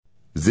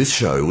This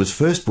show was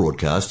first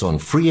broadcast on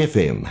Free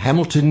FM,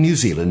 Hamilton, New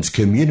Zealand's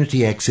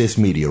community access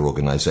media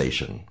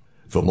organisation.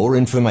 For more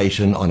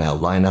information on our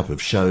lineup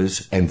of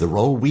shows and the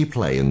role we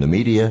play in the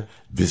media,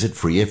 visit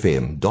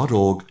freefm.org.nz.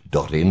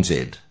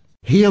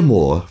 Hear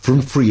more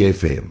from Free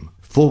FM.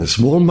 For a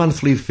small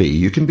monthly fee,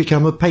 you can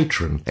become a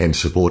patron and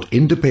support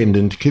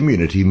independent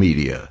community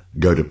media.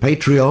 Go to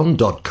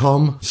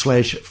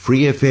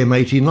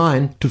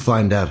patreon.com/freefm89 to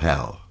find out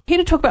how. Here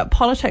to talk about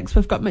politics,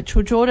 we've got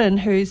Mitchell Jordan,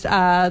 who's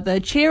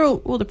the chair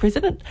or the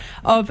president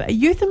of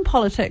Youth in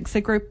Politics,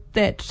 a group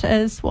that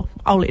is, well,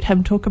 I'll let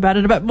him talk about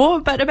it a bit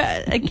more, but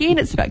again,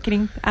 it's about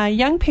getting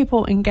young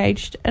people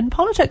engaged in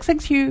politics.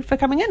 Thanks you for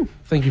coming in.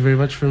 Thank you very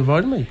much for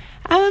inviting me.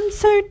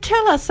 So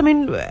tell us,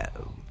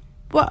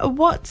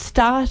 what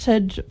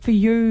started for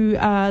you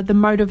the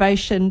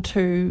motivation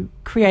to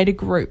create a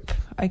group,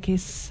 I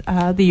guess,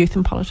 the Youth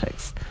in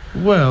Politics?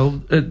 Well,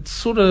 it's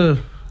sort of...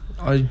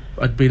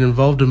 I'd been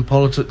involved in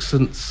politics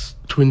since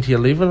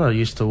 2011. I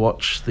used to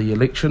watch the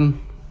election.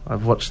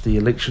 I've watched the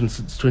election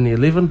since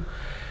 2011.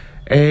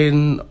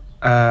 And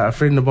a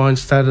friend of mine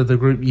started the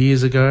group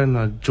years ago, and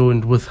I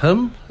joined with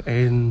him.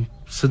 And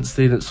since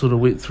then, it sort of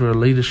went through a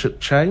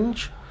leadership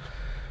change,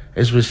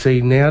 as we're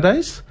seeing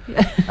nowadays.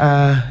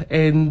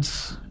 And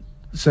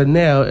so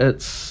now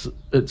it's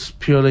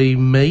purely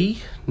me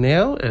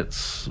now.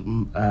 It's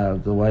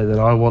the way that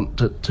I want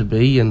it to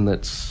be, and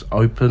it's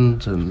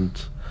opened and...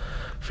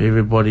 for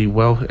everybody,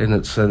 and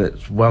it's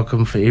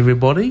welcome for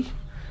everybody,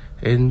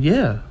 and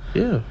yeah.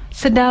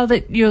 So now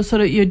that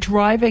you're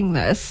driving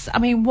this,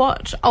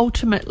 what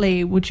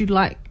ultimately would you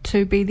like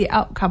to be the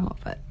outcome of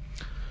it?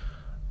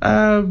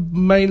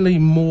 Mainly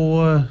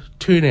more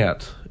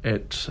turnout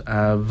at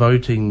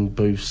voting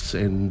booths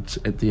and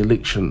at the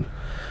election,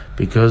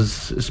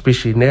 because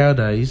especially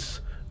nowadays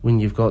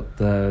when you've got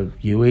the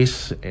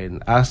US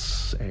and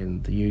us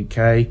and the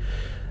UK.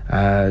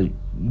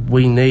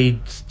 We need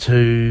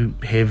to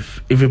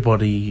have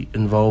everybody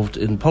involved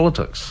in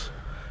politics.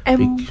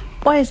 And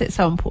why is it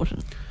so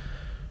important?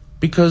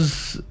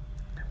 Because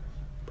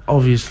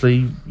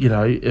obviously,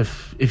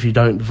 if you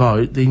don't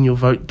vote, then your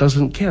vote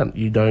doesn't count.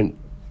 You don't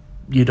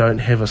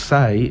have a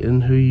say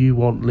in who you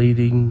want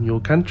leading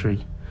your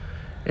country,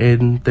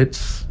 and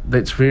that's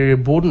very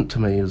important to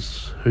me.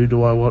 Is who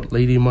do I want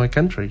leading my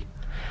country?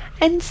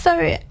 And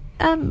so,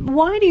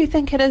 why do you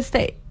think it is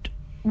that?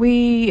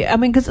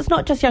 Because it's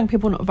not just young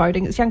people not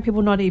voting, it's young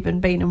people not even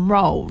being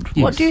enrolled.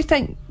 Yes. What do you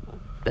think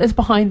is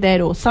behind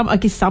that, or some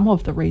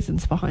of the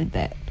reasons behind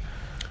that?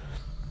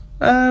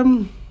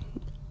 To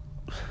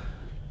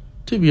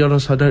be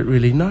honest, I don't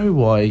really know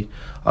why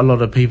a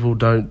lot of people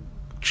don't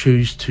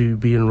choose to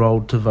be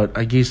enrolled to vote.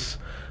 I guess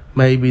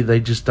maybe they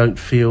just don't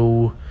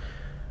feel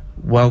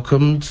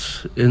welcomed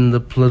in the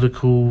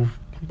political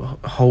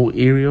whole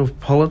area of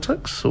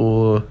politics,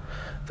 or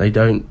they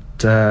don't...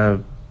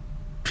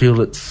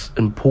 feel it's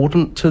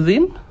important to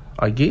them,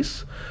 I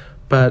guess,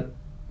 but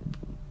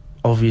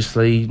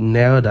obviously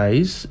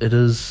nowadays it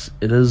is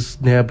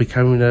now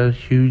becoming a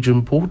huge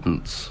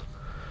importance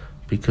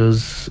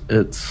because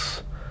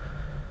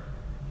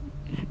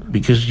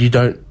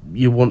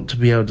you want to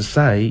be able to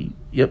say,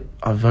 yep,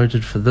 I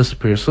voted for this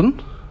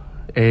person,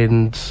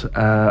 and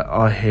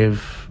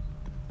I've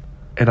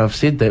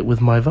said that with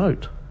my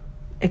vote.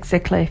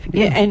 Exactly.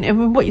 Yeah,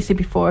 and what you said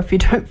before, if you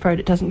don't vote,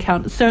 it doesn't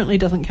count. It certainly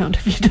doesn't count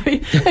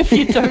if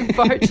you don't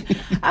vote.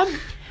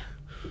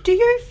 Do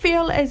you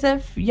feel as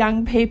if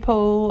young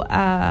people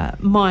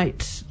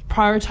might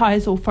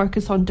prioritise or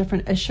focus on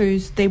different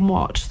issues than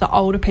what the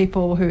older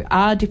people who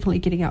are definitely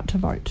getting out to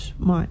vote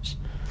might?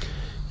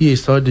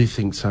 Yes, I do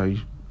think so,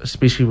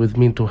 especially with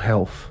mental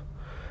health.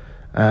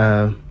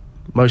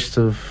 Most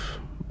of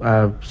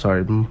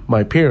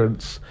my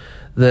parents,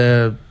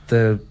 the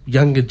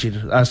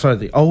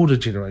older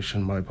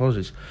generation, my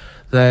apologies,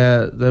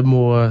 they're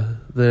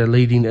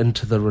leading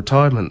into the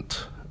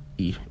retirement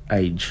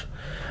age.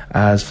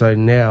 So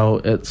now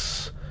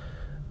it's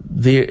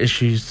their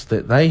issues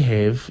that they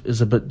have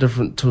is a bit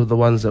different to the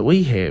ones that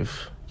we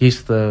have.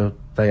 Yes,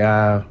 they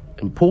are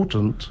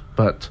important,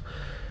 but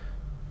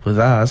with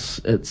us,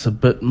 it's a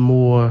bit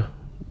more.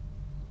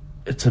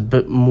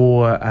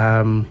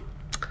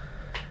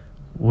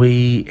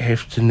 We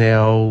have to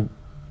now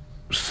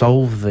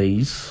solve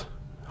these,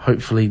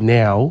 hopefully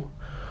now,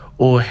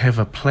 or have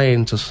a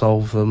plan to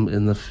solve them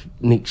in the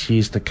next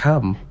years to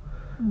come.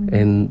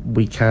 And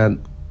we can't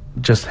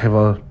just have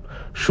a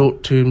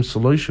short-term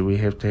solution. We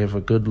have to have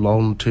a good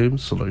long-term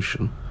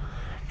solution.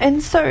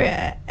 And so,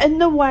 in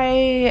the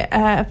way,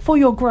 for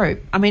your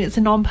group, it's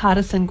a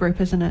non-partisan group,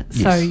 isn't it?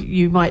 Yes. So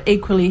you might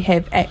equally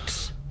have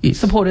ACT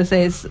supporters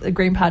as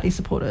Green Party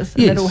supporters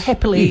that'll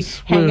happily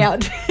hang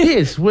out.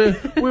 Yes, we're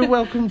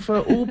welcome for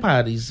all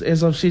parties.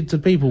 As I've said to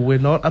people, we're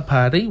not a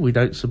party. We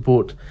don't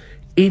support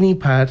any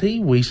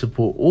party. We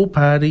support all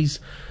parties,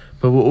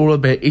 but we're all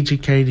about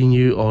educating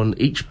you on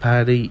each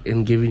party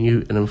and giving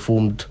you an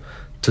informed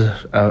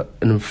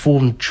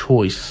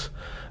choice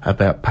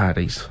about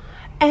parties.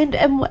 And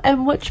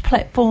in which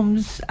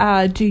platforms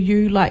do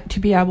you like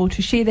to be able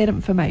to share that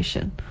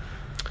information?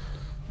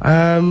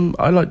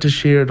 I like to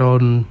share it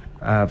on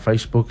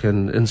Facebook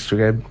and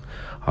Instagram.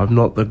 I'm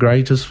not the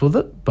greatest with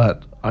it,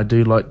 but I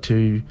do like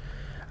to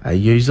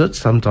use it.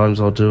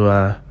 Sometimes I'll do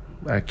a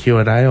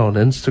Q&A on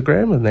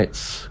Instagram, and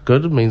that's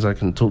good. It means I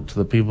can talk to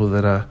the people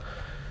that are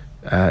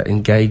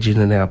engaging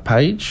in our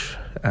page.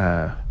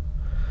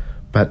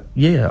 But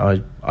yeah,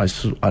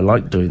 I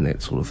like doing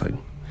that sort of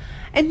thing.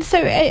 And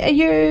so are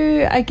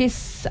you, I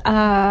guess,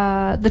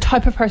 the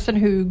type of person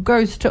who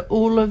goes to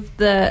all of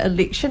the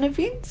election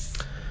events?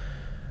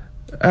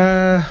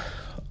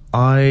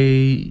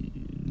 I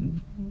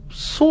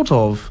sort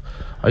of.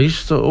 I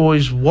used to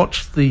always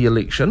watch the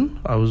election.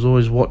 I was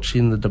always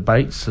watching the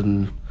debates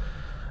and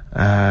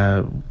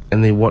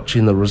then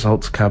watching the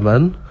results come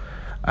in.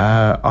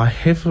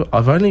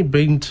 I've only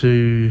been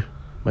to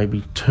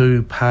maybe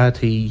 2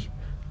 party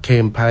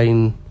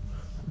campaign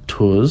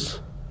tours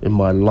in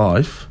my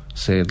life,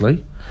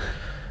 sadly.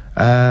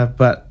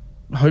 But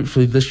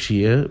hopefully this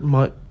year it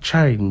might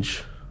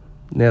change.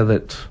 Now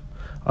that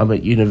I'm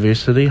at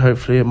university,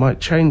 hopefully it might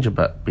change a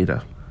bit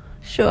better.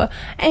 Sure.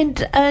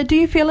 And do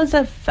you feel as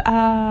if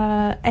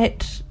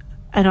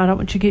and I don't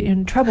want you to get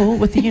in trouble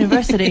with the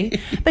university,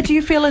 but do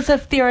you feel as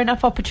if there are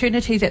enough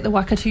opportunities at the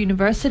Waikato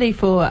University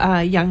for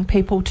young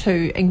people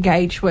to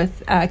engage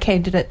with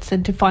candidates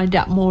and to find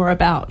out more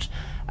about,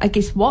 I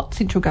guess, what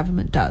central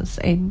government does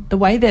and the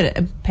way that it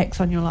impacts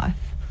on your life?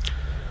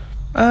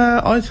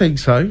 I think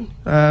so.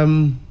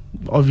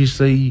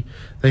 Obviously,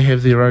 they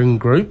have their own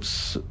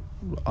groups.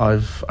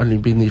 I've only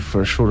been there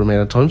for a short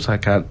amount of time, so I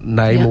can't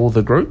name all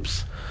the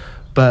groups.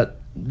 But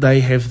they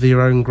have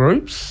their own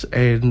groups,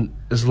 and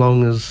as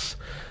long as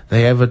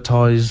they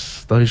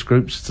advertise those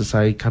groups to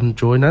say, come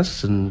join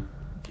us and,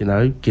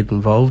 get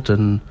involved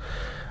and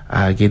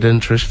get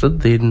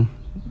interested, then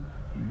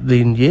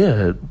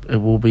yeah,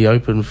 it will be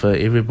open for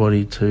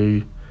everybody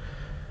to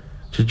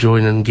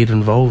join and get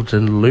involved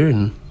and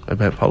learn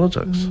about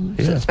politics. So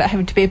it's about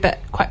having to be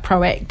quite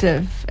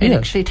proactive and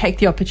actually take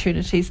the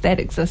opportunities that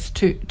exist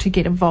to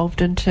get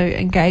involved and to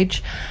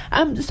engage.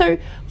 So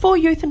for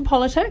youth in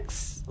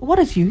politics, what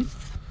is youth?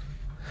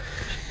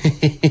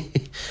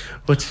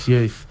 What's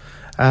youth?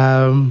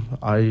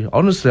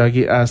 I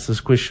get asked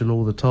this question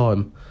all the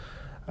time.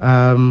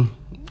 I'd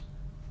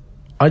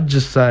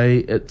just say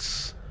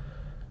it's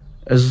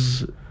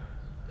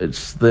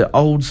the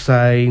old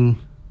saying,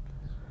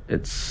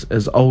 it's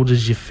as old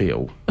as you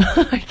feel.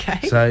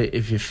 Okay. So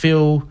if you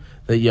feel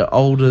that you're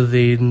older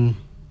than,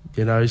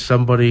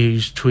 somebody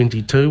who's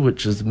 22,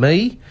 which is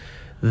me,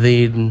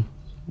 then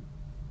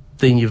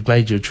you've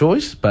made your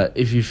choice. But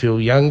if you feel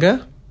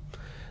younger,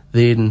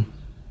 then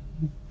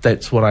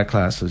that's what I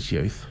class as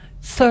youth.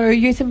 So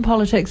Youth in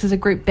Politics is a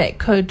group that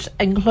could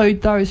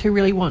include those who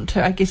really want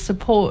to, I guess,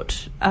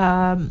 support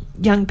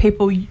young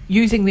people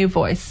using their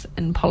voice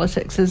in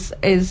politics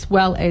as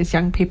well as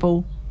young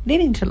people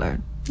needing to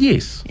learn.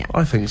 Yes,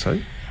 I think so.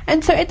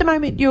 And so at the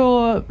moment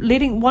you're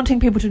wanting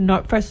people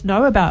to first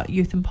know about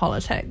Youth in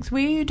Politics.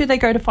 Where do they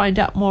go to find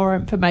out more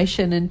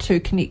information and to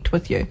connect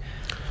with you?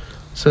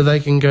 So they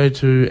can go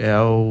to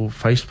our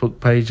Facebook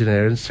page and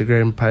our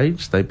Instagram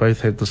page. They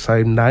both have the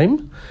same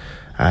name,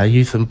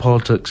 Youth in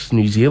Politics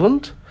New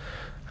Zealand.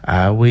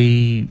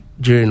 During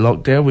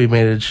lockdown, we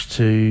managed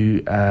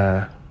to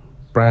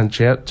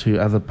branch out to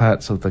other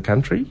parts of the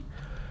country.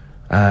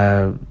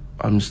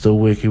 I'm still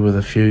working with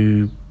a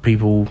few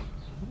people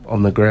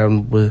on the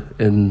ground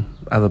in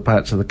other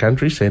parts of the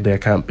country. Sadly, I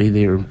can't be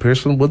there in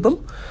person with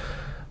them.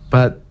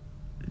 But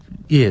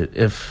yeah,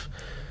 if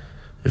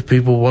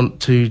people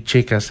want to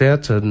check us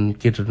out and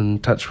get in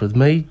touch with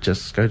me,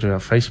 just go to our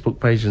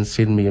Facebook page and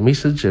send me a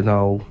message, and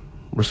I'll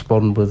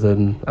respond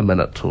within a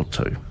minute or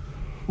two.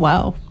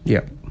 Wow.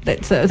 Yeah.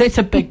 That's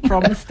a big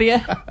promise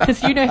there,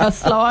 because you know how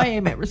slow I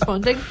am at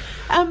responding.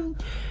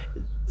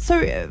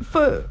 So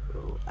for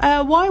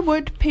why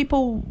would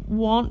people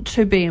want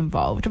to be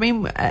involved?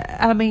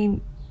 I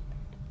mean,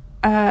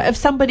 if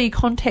somebody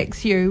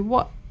contacts you,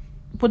 what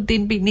would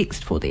then be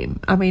next for them?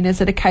 I mean,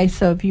 is it a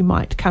case of you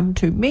might come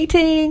to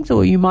meetings,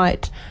 or you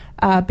might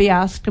be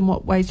asked in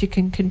what ways you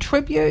can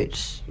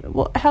contribute?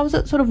 How is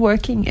it sort of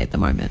working at the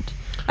moment?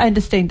 I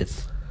understand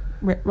it's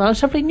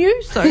relatively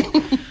new, so...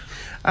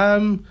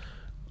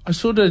 I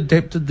sort of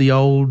adapted the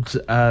old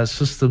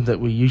system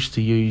that we used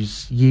to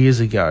use years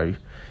ago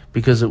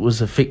because it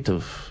was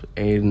effective,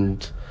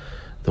 and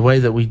the way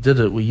that we did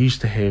it, we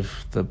used to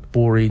have the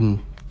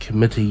boring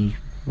committee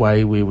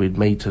way where we'd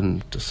meet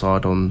and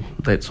decide on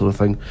that sort of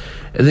thing,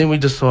 and then we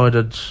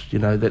decided,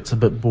 that's a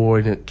bit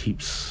boring.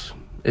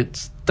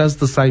 It does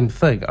the same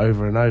thing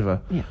over and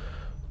over. Yeah.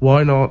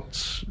 Why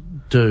not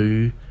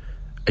do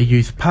a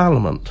youth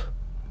parliament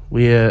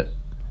where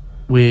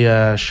we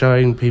are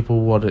showing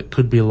people what it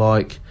could be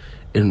like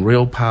in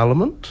real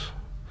parliament,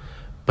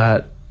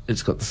 but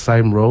it's got the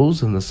same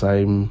rules and the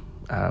same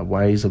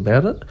ways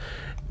about it,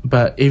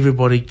 but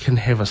everybody can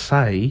have a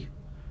say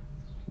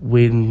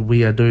when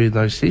we are doing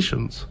those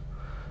sessions.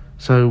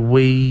 So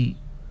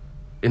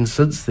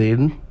since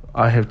then,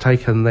 I have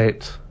taken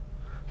that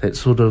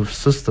sort of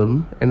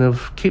system and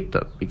have kept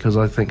it, because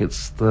I think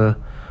it's the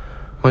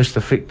most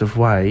effective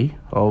way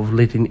of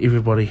letting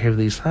everybody have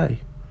their say.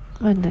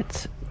 And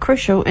that's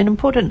crucial and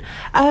important.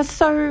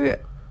 So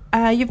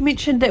you've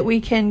mentioned that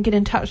we can get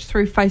in touch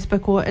through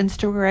Facebook or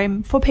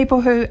Instagram. For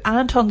people who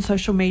aren't on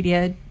social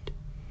media,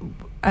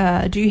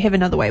 do you have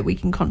another way we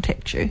can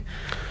contact you?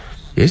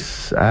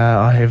 Yes,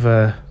 I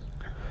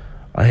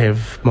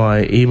have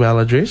my email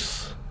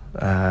address,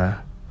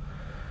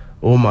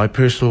 or my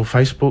personal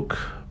Facebook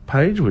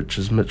page, which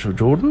is Mitchell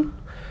Jordan.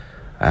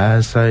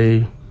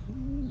 So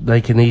they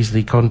can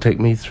easily contact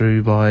me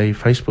through my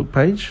Facebook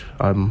page.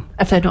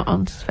 If they're not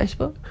on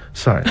Facebook.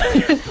 Sorry.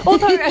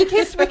 Although I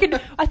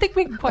think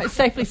we can quite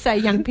safely say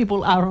young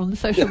people are on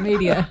social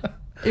media.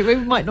 We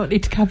might not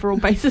need to cover all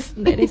bases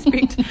in that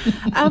aspect.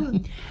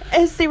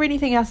 Is there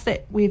anything else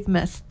that we've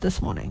missed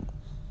this morning?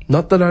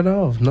 Not that I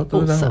know of.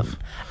 Awesome.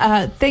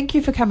 Thank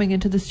you for coming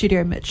into the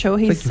studio, Mitchell.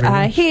 He's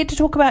here to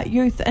talk about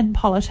youth in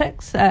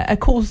politics, a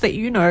cause that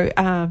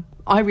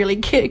I really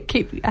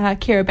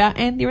care about,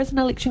 and there is an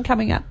election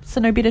coming up,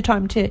 so no better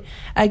time to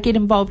get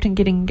involved and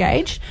get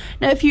engaged.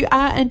 Now, if you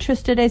are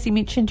interested, as you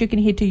mentioned, you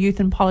can head to Youth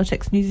in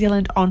Politics New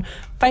Zealand on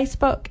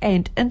Facebook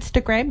and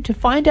Instagram to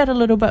find out a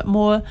little bit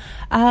more.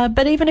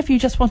 But even if you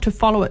just want to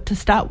follow it to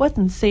start with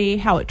and see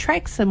how it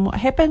tracks and what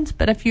happens,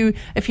 but if you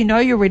know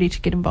you're ready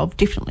to get involved,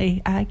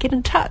 definitely get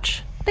in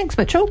touch. Thanks,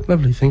 Mitchell.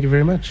 Lovely. Thank you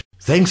very much.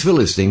 Thanks for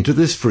listening to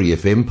this Free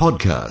FM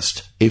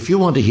podcast. If you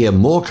want to hear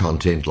more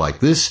content like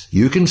this,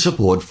 you can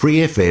support Free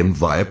FM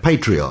via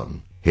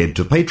Patreon. Head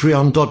to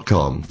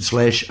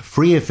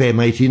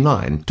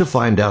patreon.com/freefm89 to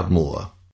find out more.